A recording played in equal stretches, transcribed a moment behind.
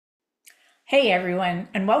Hey everyone,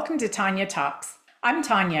 and welcome to Tania Talks. I'm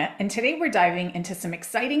Tania, and today we're diving into some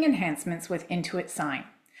exciting enhancements with Intuit Sign.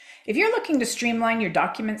 If you're looking to streamline your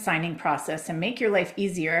document signing process and make your life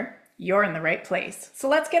easier, you're in the right place. So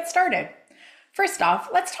let's get started. First off,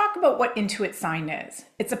 let's talk about what Intuit Sign is.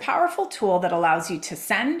 It's a powerful tool that allows you to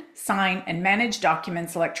send, sign, and manage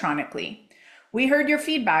documents electronically. We heard your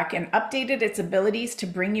feedback and updated its abilities to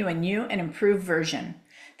bring you a new and improved version.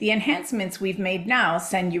 The enhancements we've made now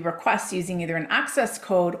send you requests using either an access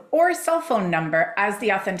code or cell phone number as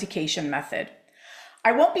the authentication method.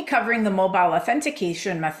 I won't be covering the mobile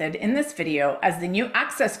authentication method in this video, as the new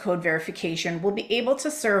access code verification will be able to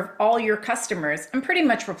serve all your customers and pretty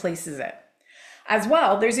much replaces it. As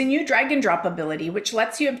well, there's a new drag and drop ability which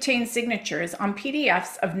lets you obtain signatures on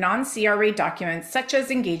PDFs of non-CRA documents such as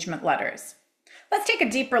engagement letters. Let's take a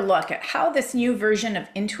deeper look at how this new version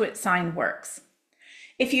of Intuit Sign works.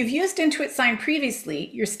 If you've used Intuit Sign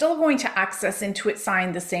previously, you're still going to access Intuit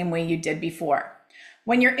Sign the same way you did before.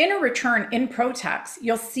 When you're in a return in Pro Tax,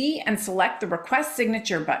 you'll see and select the Request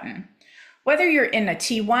Signature button. Whether you're in a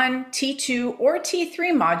T1, T2, or T3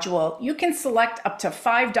 module, you can select up to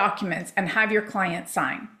 5 documents and have your client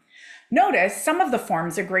sign. Notice some of the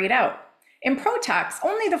forms are grayed out. In Pro Tax,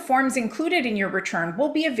 only the forms included in your return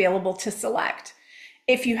will be available to select.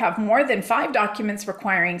 If you have more than 5 documents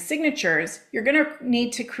requiring signatures, you're going to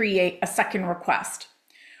need to create a second request.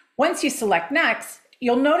 Once you select Next,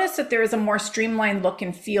 you'll notice that there is a more streamlined look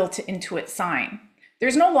and feel to Intuit Sign.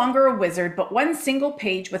 There's no longer a wizard, but one single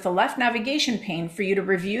page with a left navigation pane for you to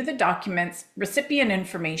review the documents, recipient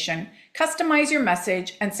information, customize your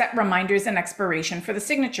message, and set reminders and expiration for the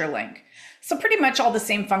signature link. So pretty much all the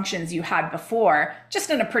same functions you had before, just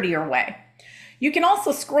in a prettier way. You can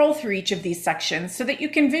also scroll through each of these sections so that you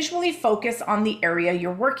can visually focus on the area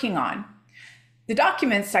you're working on. The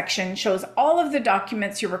Documents section shows all of the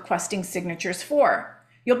documents you're requesting signatures for.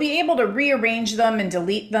 You'll be able to rearrange them and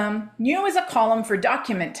delete them. New is a column for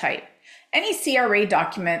document type. Any CRA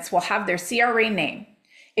documents will have their CRA name.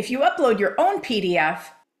 If you upload your own PDF,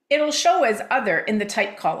 it'll show as Other in the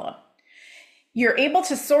type column. You're able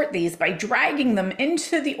to sort these by dragging them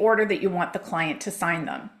into the order that you want the client to sign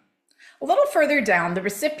them. A little further down, the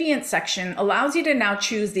Recipient section allows you to now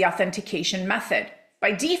choose the authentication method.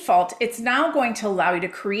 By default, it's now going to allow you to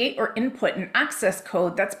create or input an access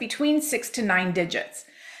code that's between 6 to 9 digits.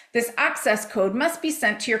 This access code must be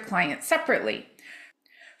sent to your client separately.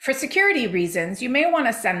 For security reasons, you may want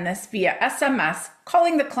to send this via SMS,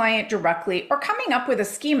 calling the client directly, or coming up with a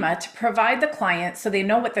schema to provide the client so they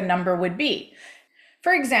know what the number would be.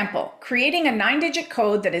 For example, creating a 9-digit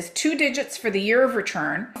code that is 2 digits for the year of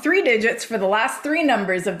return, 3 digits for the last 3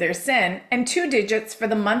 numbers of their SIN, and 2 digits for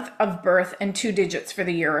the month of birth and 2 digits for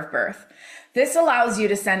the year of birth. This allows you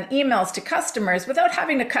to send emails to customers without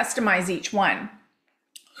having to customize each one.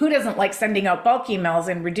 Who doesn't like sending out bulk emails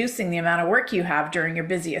and reducing the amount of work you have during your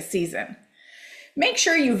busiest season? Make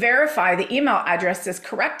sure you verify the email address is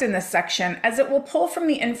correct in this section, as it will pull from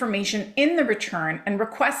the information in the return and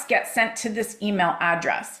requests get sent to this email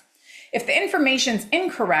address. If the information's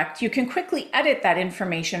incorrect, you can quickly edit that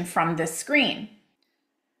information from this screen.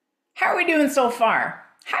 How are we doing so far?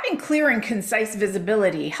 Having clear and concise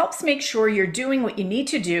visibility helps make sure you're doing what you need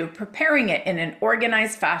to do, preparing it in an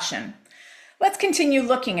organized fashion. Let's continue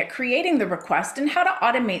looking at creating the request and how to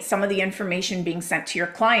automate some of the information being sent to your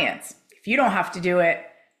clients. If you don't have to do it,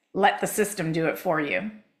 let the system do it for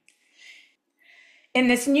you. In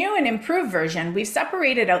this new and improved version, we've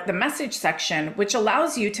separated out the message section, which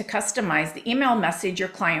allows you to customize the email message your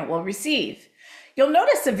client will receive. You'll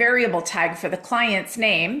notice a variable tag for the client's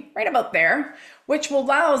name, right about there, which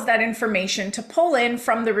allows that information to pull in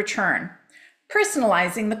from the return,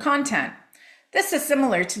 personalizing the content. This is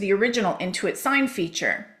similar to the original Intuit Sign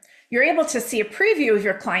feature. You're able to see a preview of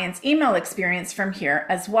your client's email experience from here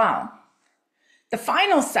as well. The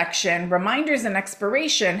final section, Reminders and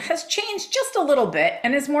Expiration, has changed just a little bit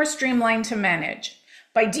and is more streamlined to manage.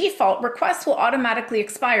 By default, requests will automatically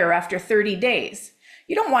expire after 30 days.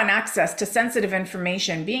 You don't want access to sensitive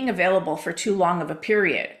information being available for too long of a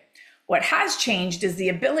period. What has changed is the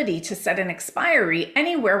ability to set an expiry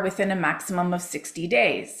anywhere within a maximum of 60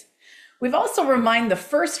 days. We've also remined the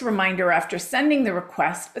first reminder after sending the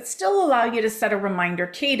request, but still allow you to set a reminder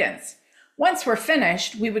cadence. Once we're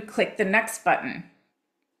finished, we would click the Next button.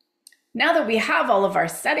 Now that we have all of our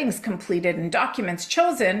settings completed and documents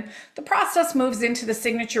chosen, the process moves into the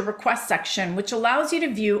Signature Request section, which allows you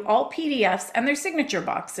to view all PDFs and their signature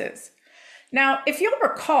boxes. Now, if you'll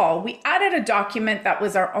recall, we added a document that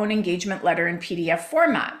was our own engagement letter in PDF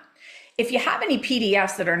format. If you have any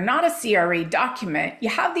PDFs that are not a CRA document, you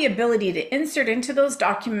have the ability to insert into those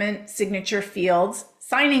document signature fields,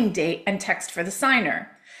 signing date, and text for the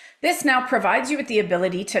signer. This now provides you with the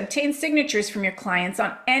ability to obtain signatures from your clients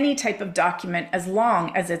on any type of document as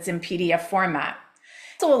long as it's in PDF format.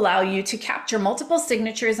 This will allow you to capture multiple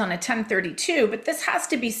signatures on a 1032, but this has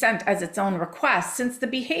to be sent as its own request since the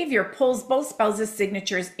behavior pulls both spouses'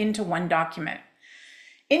 signatures into one document.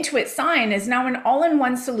 Intuit Sign is now an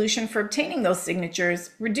all-in-one solution for obtaining those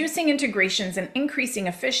signatures, reducing integrations and increasing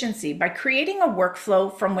efficiency by creating a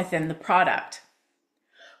workflow from within the product.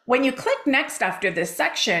 When you click Next after this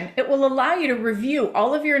section, it will allow you to review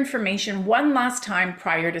all of your information one last time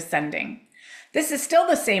prior to sending. This is still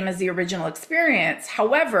the same as the original experience.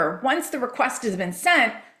 However, once the request has been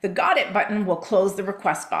sent, the Got It button will close the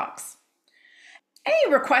request box.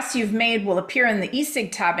 Any requests you've made will appear in the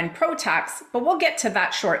eSig tab in Pro Tax, but we'll get to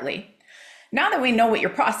that shortly. Now that we know what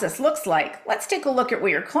your process looks like, let's take a look at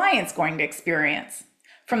what your client's going to experience.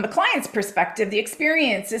 From the client's perspective, the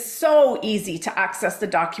experience is so easy to access the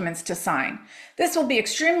documents to sign. This will be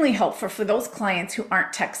extremely helpful for those clients who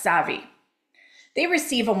aren't tech savvy. They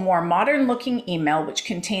receive a more modern looking email which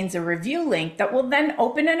contains a review link that will then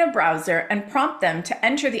open in a browser and prompt them to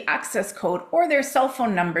enter the access code or their cell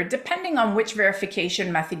phone number depending on which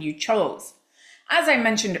verification method you chose. As I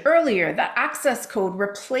mentioned earlier, that access code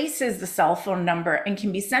replaces the cell phone number and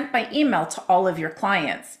can be sent by email to all of your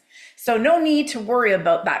clients. So no need to worry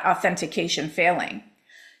about that authentication failing.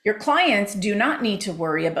 Your clients do not need to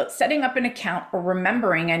worry about setting up an account or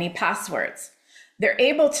remembering any passwords. They're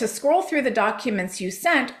able to scroll through the documents you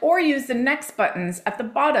sent or use the next buttons at the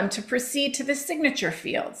bottom to proceed to the signature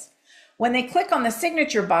fields. When they click on the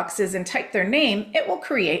signature boxes and type their name, it will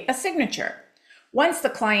create a signature. Once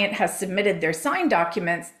the client has submitted their signed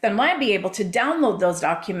documents, then they'll be able to download those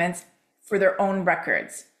documents for their own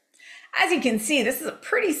records. As you can see, this is a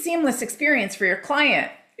pretty seamless experience for your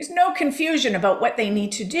client. There's no confusion about what they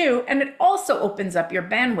need to do, and it also opens up your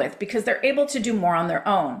bandwidth because they're able to do more on their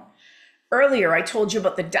own. Earlier, I told you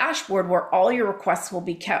about the dashboard where all your requests will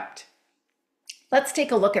be kept. Let's take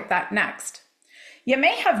a look at that next. You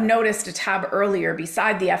may have noticed a tab earlier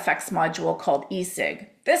beside the FX module called eSig.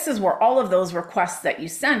 This is where all of those requests that you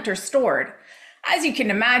sent are stored. As you can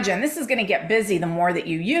imagine, this is going to get busy the more that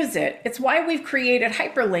you use it. It's why we've created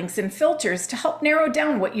hyperlinks and filters to help narrow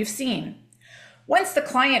down what you've seen. Once the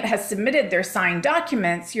client has submitted their signed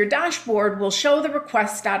documents, your dashboard will show the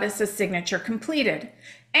request status as signature completed,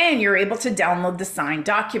 and you're able to download the signed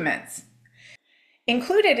documents.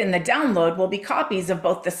 Included in the download will be copies of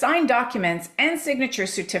both the signed documents and signature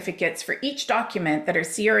certificates for each document that are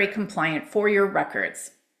CRA compliant for your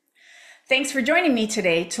records. Thanks for joining me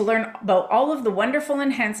today to learn about all of the wonderful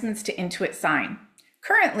enhancements to Intuit Sign.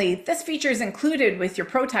 Currently, this feature is included with your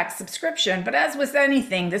Pro Tax subscription, but as with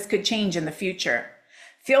anything, this could change in the future.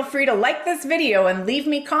 Feel free to like this video and leave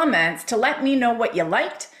me comments to let me know what you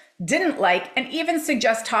liked, didn't like, and even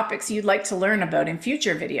suggest topics you'd like to learn about in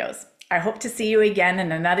future videos. I hope to see you again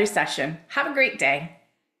in another session. Have a great day.